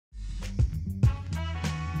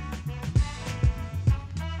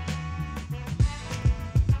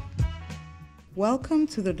Welcome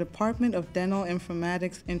to the Department of Dental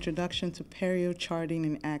Informatics Introduction to Perio Charting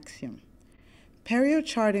in Axium. Perio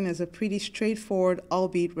charting is a pretty straightforward,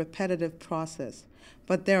 albeit repetitive process,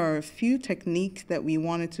 but there are a few techniques that we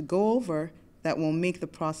wanted to go over that will make the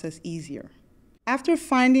process easier. After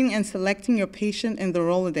finding and selecting your patient in the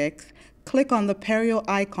Rolodex, click on the Perio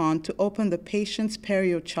icon to open the patient's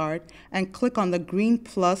Perio chart and click on the green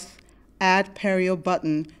plus Add Perio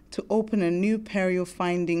button to open a new Perio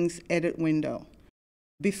Findings edit window.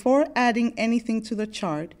 Before adding anything to the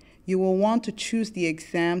chart, you will want to choose the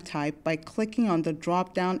exam type by clicking on the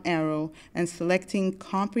drop-down arrow and selecting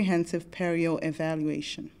Comprehensive Perio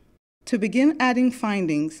Evaluation. To begin adding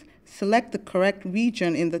findings, select the correct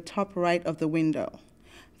region in the top right of the window.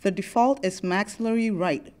 The default is maxillary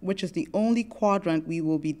right, which is the only quadrant we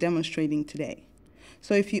will be demonstrating today.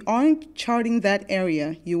 So if you aren't charting that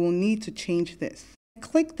area, you will need to change this.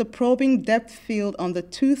 Click the probing depth field on the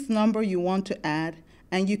tooth number you want to add,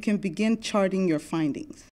 and you can begin charting your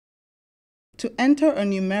findings. To enter a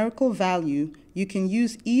numerical value, you can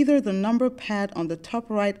use either the number pad on the top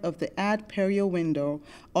right of the Add Perio window,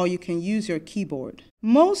 or you can use your keyboard.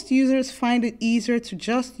 Most users find it easier to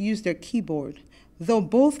just use their keyboard, though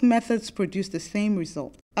both methods produce the same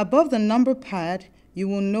result. Above the number pad, you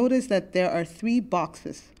will notice that there are 3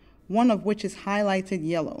 boxes, one of which is highlighted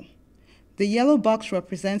yellow. The yellow box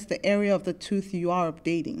represents the area of the tooth you are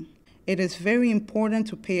updating. It is very important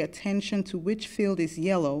to pay attention to which field is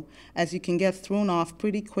yellow, as you can get thrown off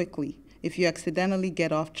pretty quickly if you accidentally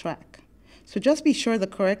get off track. So just be sure the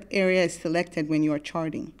correct area is selected when you are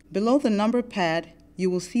charting. Below the number pad, you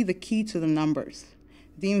will see the key to the numbers.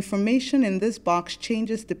 The information in this box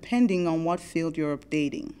changes depending on what field you're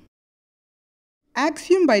updating.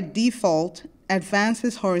 Axium by default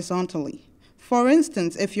advances horizontally. For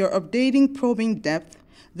instance, if you're updating probing depth,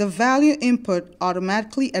 the value input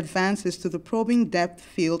automatically advances to the probing depth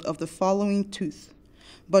field of the following tooth.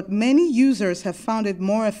 But many users have found it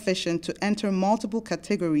more efficient to enter multiple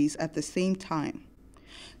categories at the same time.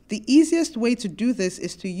 The easiest way to do this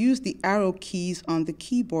is to use the arrow keys on the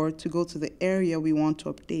keyboard to go to the area we want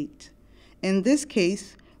to update. In this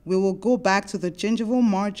case, we will go back to the gingival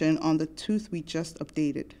margin on the tooth we just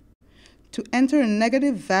updated. To enter a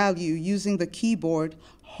negative value using the keyboard,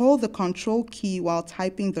 hold the Control key while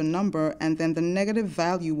typing the number, and then the negative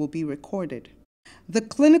value will be recorded. The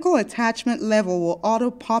clinical attachment level will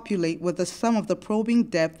auto-populate with the sum of the probing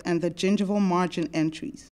depth and the gingival margin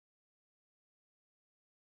entries.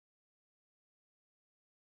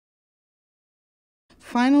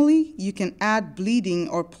 Finally, you can add bleeding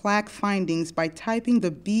or plaque findings by typing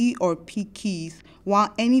the B or P keys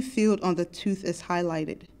while any field on the tooth is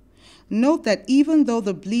highlighted. Note that even though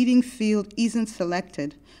the bleeding field isn't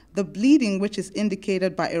selected, the bleeding, which is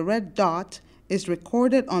indicated by a red dot, is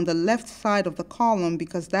recorded on the left side of the column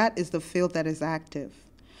because that is the field that is active.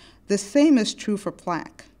 The same is true for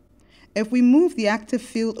plaque. If we move the active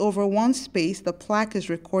field over one space, the plaque is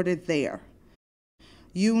recorded there.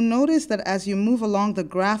 You'll notice that as you move along, the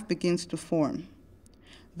graph begins to form.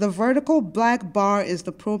 The vertical black bar is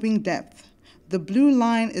the probing depth, the blue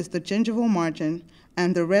line is the gingival margin,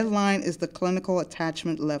 and the red line is the clinical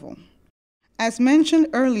attachment level. As mentioned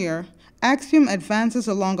earlier, Axium advances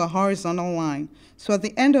along a horizontal line, so at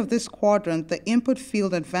the end of this quadrant, the input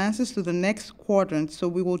field advances to the next quadrant, so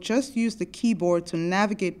we will just use the keyboard to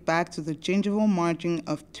navigate back to the gingival margin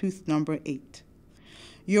of tooth number 8.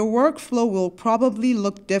 Your workflow will probably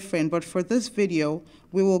look different, but for this video,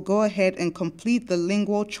 we will go ahead and complete the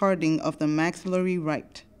lingual charting of the maxillary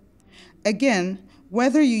right. Again,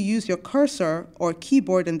 whether you use your cursor or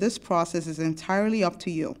keyboard in this process is entirely up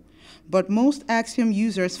to you, but most Axium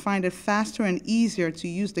users find it faster and easier to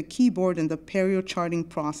use the keyboard in the Perio charting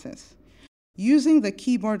process. Using the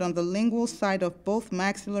keyboard on the lingual side of both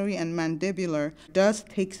maxillary and mandibular does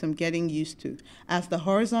take some getting used to, as the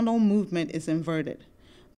horizontal movement is inverted.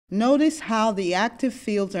 Notice how the active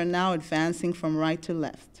fields are now advancing from right to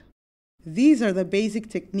left. These are the basic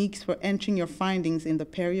techniques for entering your findings in the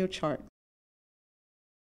Perio chart.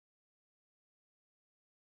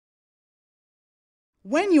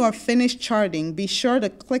 When you are finished charting, be sure to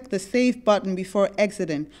click the Save button before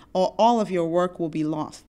exiting, or all of your work will be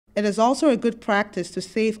lost. It is also a good practice to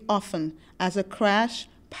save often, as a crash,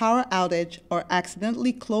 power outage, or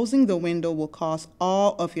accidentally closing the window will cause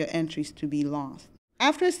all of your entries to be lost.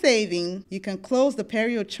 After saving, you can close the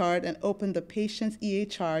Perio chart and open the patient's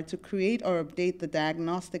EHR to create or update the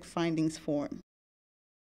diagnostic findings form.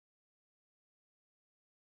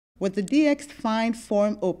 With the DX Find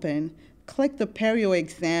form open, click the Perio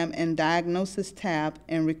Exam and Diagnosis tab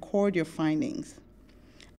and record your findings.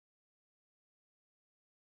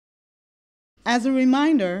 As a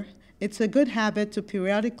reminder, it's a good habit to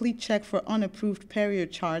periodically check for unapproved Perio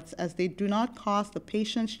charts, as they do not cause the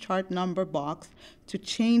patient's chart number box to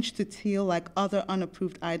change to teal like other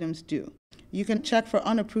unapproved items do. You can check for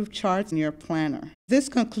unapproved charts in your planner. This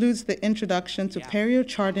concludes the introduction to Perio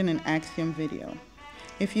charting and Axium video.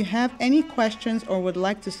 If you have any questions or would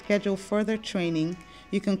like to schedule further training,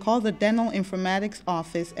 you can call the Dental Informatics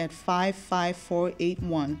office at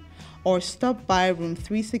 55481 or stop by room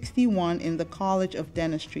 361 in the College of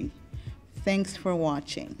Dentistry. Thanks for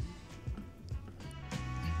watching.